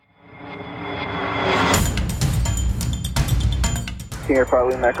Senior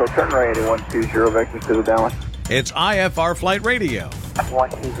Pilot Lima Echo, turn right at 120, vectors to the downwind. It's IFR Flight Radio.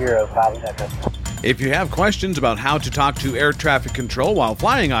 120, Pilot Echo. If you have questions about how to talk to air traffic control while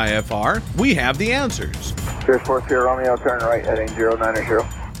flying IFR, we have the answers. Piers 4 Sierra Romeo, turn right heading 090.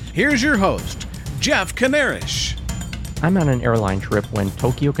 Here's your host, Jeff Kanarish. I'm on an airline trip when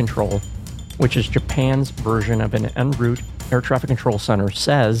Tokyo Control, which is Japan's version of an en route air traffic control center,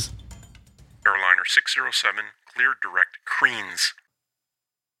 says, Airliner 607, clear direct Creens.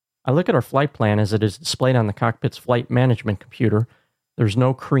 I look at our flight plan as it is displayed on the cockpit's flight management computer. There's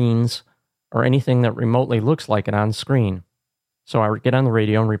no Creens or anything that remotely looks like it on screen. So I get on the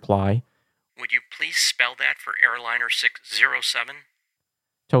radio and reply, Would you please spell that for Airliner 607?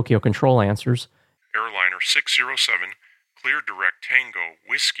 Tokyo Control answers, Airliner 607, clear direct Tango,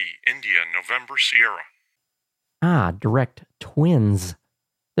 Whiskey, India, November, Sierra. direct twins.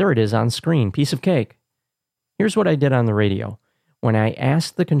 There it is on screen, piece of cake. Here's what I did on the radio. When I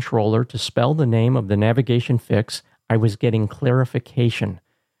asked the controller to spell the name of the navigation fix, I was getting clarification.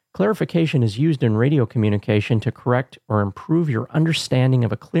 Clarification is used in radio communication to correct or improve your understanding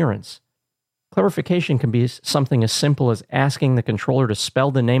of a clearance. Clarification can be something as simple as asking the controller to spell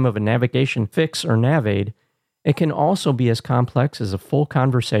the name of a navigation fix or navaid. It can also be as complex as a full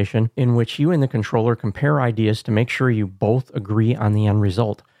conversation in which you and the controller compare ideas to make sure you both agree on the end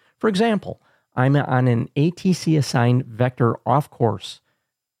result. For example, I'm on an ATC assigned vector off course.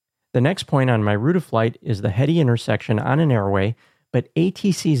 The next point on my route of flight is the heady intersection on an airway, but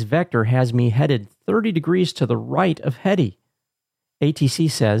ATC's vector has me headed 30 degrees to the right of heady. ATC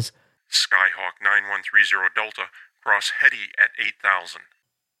says, Skyhawk 9130 Delta, cross heady at 8,000.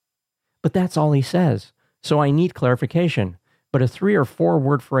 But that's all he says, so I need clarification. But a 3 or 4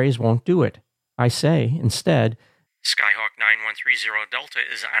 word phrase won't do it. I say, instead, Skyhawk 9130 Delta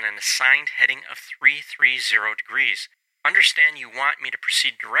is on an assigned heading of 330 degrees. Understand you want me to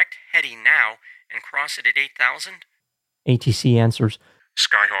proceed direct heady now and cross it at 8,000? ATC answers,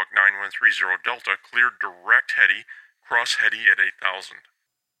 Skyhawk 9130 Delta, clear direct heady, cross heady at 8,000.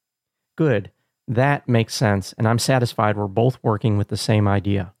 Good. That makes sense, and I'm satisfied we're both working with the same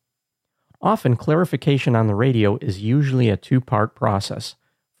idea. Often, clarification on the radio is usually a 2-part process.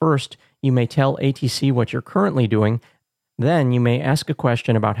 First, you may tell ATC what you're currently doing. Then, you may ask a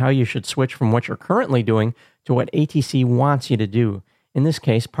question about how you should switch from what you're currently doing to what ATC wants you to do. In this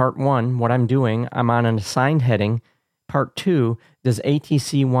case, part 1, what I'm doing, I'm on an assigned heading. Part 2, does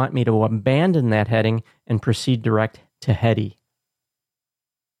ATC want me to abandon that heading and proceed direct to heady?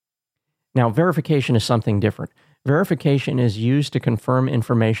 Now, verification is something different. Verification is used to confirm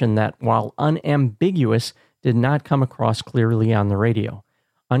information that, while unambiguous, did not come across clearly on the radio.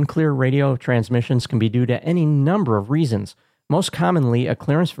 Unclear radio transmissions can be due to any number of reasons. Most commonly, a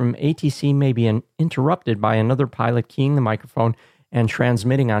clearance from ATC may be interrupted by another pilot keying the microphone and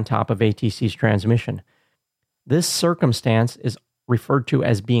transmitting on top of ATC's transmission. This circumstance is referred to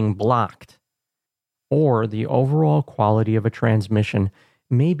as being blocked, or the overall quality of a transmission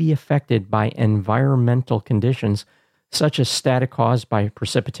may be affected by environmental conditions such as static caused by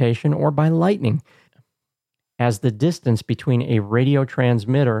precipitation or by lightning. As the distance between a radio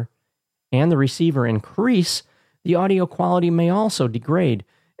transmitter and the receiver increase, the audio quality may also degrade.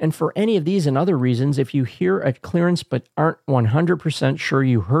 And for any of these and other reasons, if you hear a clearance but aren't 100% sure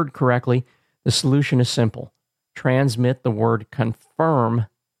you heard correctly, the solution is simple. Transmit the word confirm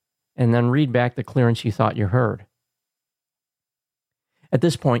and then read back the clearance you thought you heard. At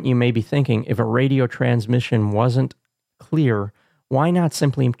this point, you may be thinking, if a radio transmission wasn't clear, why not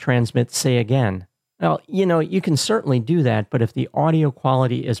simply transmit say again? Well, you can certainly do that, but if the audio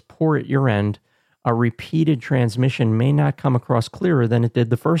quality is poor at your end, a repeated transmission may not come across clearer than it did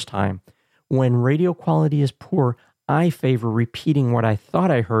the first time. When radio quality is poor, I favor repeating what I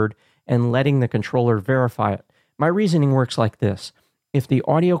thought I heard and letting the controller verify it. My reasoning works like this. If the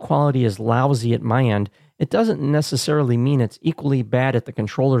audio quality is lousy at my end, it doesn't necessarily mean it's equally bad at the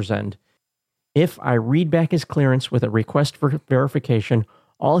controller's end. If I read back his clearance with a request for verification,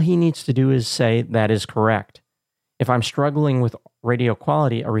 all he needs to do is say that is correct. If I'm struggling with radio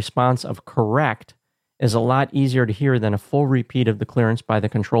quality, a response of correct is a lot easier to hear than a full repeat of the clearance by the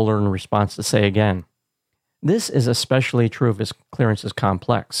controller in response to say again. This is especially true if his clearance is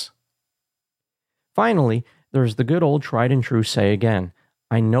complex. Finally, there's the good old tried and true say again.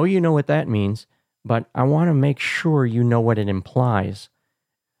 I know you know what that means, but I want to make sure you know what it implies.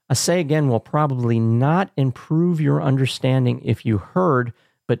 A say again will probably not improve your understanding if you heard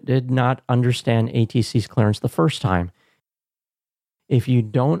but did not understand ATC's clearance the first time. If you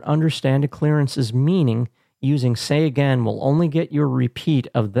don't understand a clearance's meaning, using say again will only get you a repeat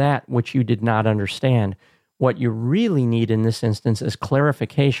of that which you did not understand, What you really need in this instance is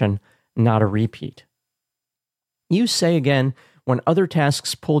clarification, not a repeat. Use say again when other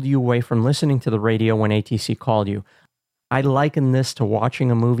tasks pulled you away from listening to the radio when ATC called you. I liken this to watching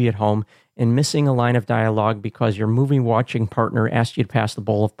a movie at home and missing a line of dialogue because your movie-watching partner asked you to pass the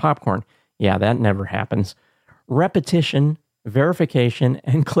bowl of popcorn. Yeah, that never happens. Repetition, verification,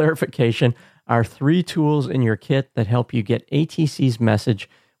 and clarification are 3 tools in your kit that help you get ATC's message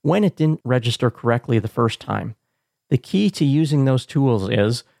when it didn't register correctly the first time. The key to using those tools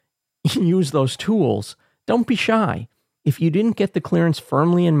is, use those tools. Don't be shy. If you didn't get the clearance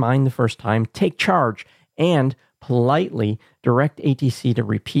firmly in mind the first time, take charge and politely direct ATC to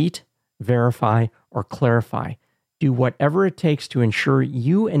repeat, verify, or clarify. Do whatever it takes to ensure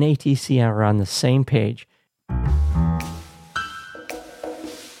you and ATC are on the same page.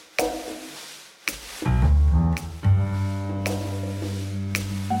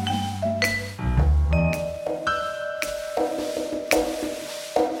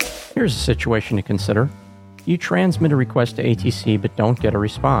 Here's a situation to consider. You transmit a request to ATC but don't get a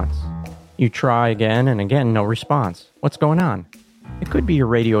response. You try again and again, no response. What's going on? It could be your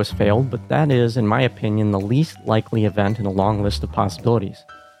radio has failed, but that is, in my opinion, the least likely event in a long list of possibilities.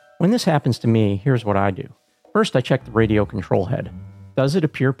 When this happens to me, here's what I do. First, I check the radio control head. Does it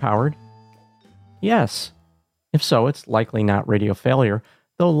appear powered? Yes. If so, it's likely not radio failure,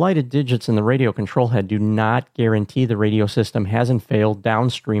 though lighted digits in the radio control head do not guarantee the radio system hasn't failed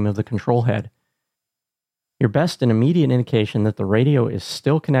downstream of the control head. Your best and immediate indication that the radio is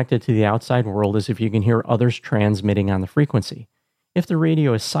still connected to the outside world is if you can hear others transmitting on the frequency. If the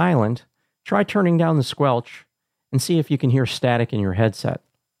radio is silent, try turning down the squelch and see if you can hear static in your headset.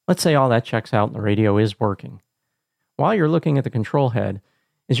 Let's say all that checks out and the radio is working. While you're looking at the control head,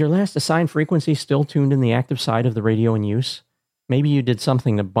 is your last assigned frequency still tuned in the active side of the radio in use? Maybe you did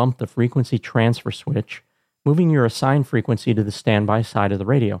something to bump the frequency transfer switch, moving your assigned frequency to the standby side of the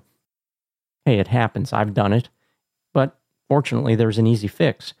radio. Hey, it happens. I've done it. But fortunately, there's an easy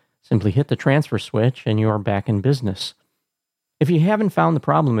fix. Simply hit the transfer switch and you are back in business. If you haven't found the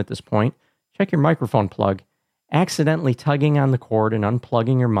problem at this point, check your microphone plug. Accidentally tugging on the cord and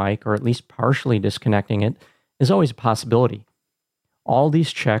unplugging your mic, or at least partially disconnecting it, is always a possibility. All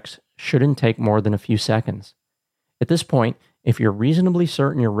these checks shouldn't take more than a few seconds. At this point, if you're reasonably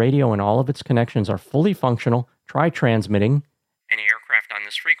certain your radio and all of its connections are fully functional, try transmitting. Any aircraft on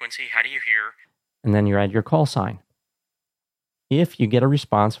this frequency, how do you hear? And then you add your call sign. If you get a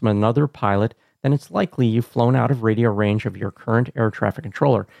response from another pilot, then it's likely you've flown out of radio range of your current air traffic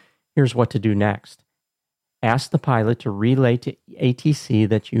controller. Here's what to do next. Ask the pilot to relay to ATC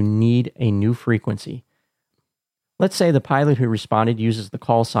that you need a new frequency. Let's say the pilot who responded uses the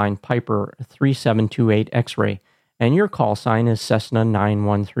call sign Piper 3728 X-ray, and your call sign is Cessna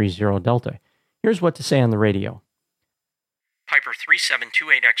 9130 Delta. Here's what to say on the radio. Piper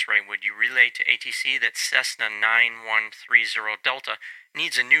 3728 X-ray, would you relay to ATC that Cessna 9130 Delta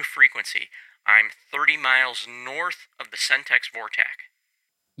needs a new frequency? I'm 30 miles north of the Centex Vortac.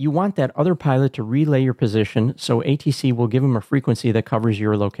 You want that other pilot to relay your position so ATC will give him a frequency that covers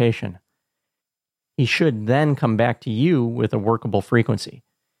your location. He should then come back to you with a workable frequency.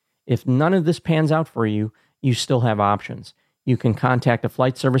 If none of this pans out for you, you still have options. You can contact a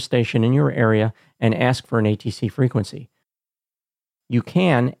flight service station in your area and ask for an ATC frequency. You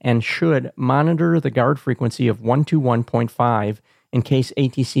can and should monitor the guard frequency of 121.5 in case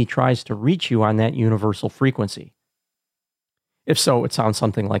ATC tries to reach you on that universal frequency. If so, it sounds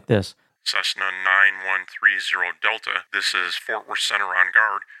something like this. Cessna 9130 Delta, this is Fort Worth Center on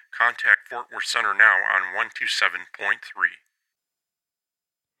guard. Contact Fort Worth Center now on 127.3.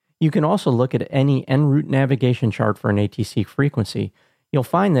 You can also look at any en route navigation chart for an ATC frequency. You'll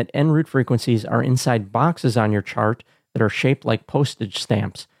find that en route frequencies are inside boxes on your chart that are shaped like postage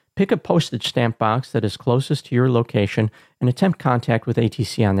stamps. Pick a postage stamp box that is closest to your location and attempt contact with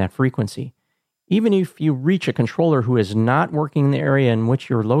ATC on that frequency. Even if you reach a controller who is not working in the area in which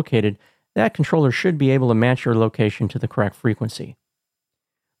you're located, that controller should be able to match your location to the correct frequency.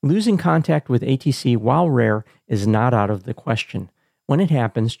 Losing contact with ATC, while rare, is not out of the question. When it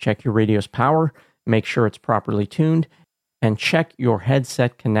happens, check your radio's power, make sure it's properly tuned, and check your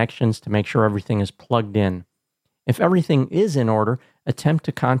headset connections to make sure everything is plugged in. If everything is in order, attempt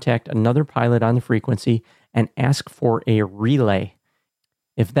to contact another pilot on the frequency and ask for a relay.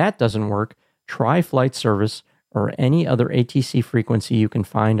 If that doesn't work, try flight service or any other ATC frequency you can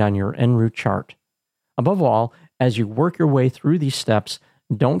find on your en route chart. Above all, as you work your way through these steps,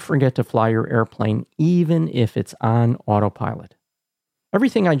 don't forget to fly your airplane even if it's on autopilot.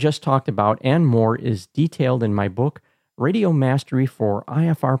 Everything I just talked about and more is detailed in my book, Radio Mastery for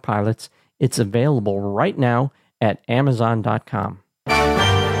IFR Pilots, It's available right now at Amazon.com.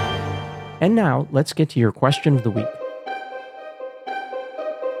 And now, let's get to your question of the week.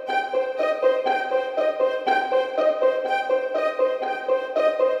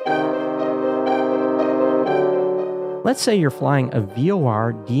 Let's say you're flying a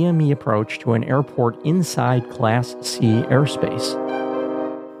VOR DME approach to an airport inside Class C airspace.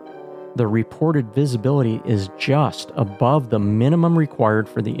 The reported visibility is just above the minimum required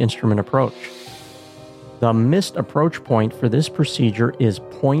for the instrument approach. The missed approach point for this procedure is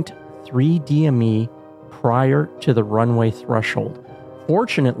 0.3 DME prior to the runway threshold.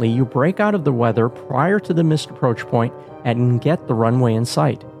 Fortunately, you break out of the weather prior to the missed approach point and get the runway in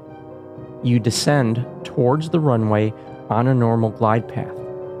sight. You descend towards the runway on a normal glide path.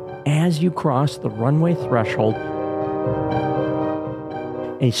 As you cross the runway threshold,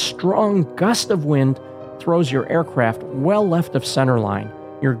 a strong gust of wind throws your aircraft well left of center line.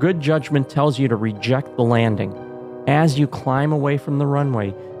 Your good judgment tells you to reject the landing. As you climb away from the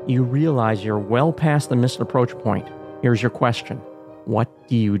runway, you realize you're well past the missed approach point. Here's your question. What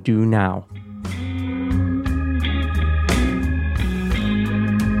do you do now?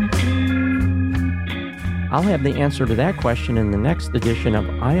 I'll have the answer to that question in the next edition of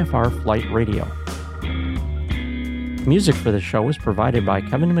IFR Flight Radio. Music for the show was provided by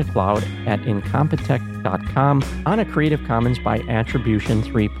Kevin MacLeod at Incompetech.com on a Creative Commons by Attribution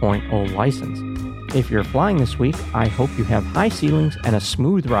 3.0 license. If you're flying this week, I hope you have high ceilings and a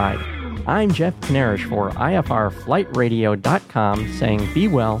smooth ride. I'm Jeff Knarish for IFRFlightRadio.com saying be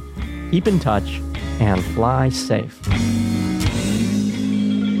well, keep in touch, and fly safe.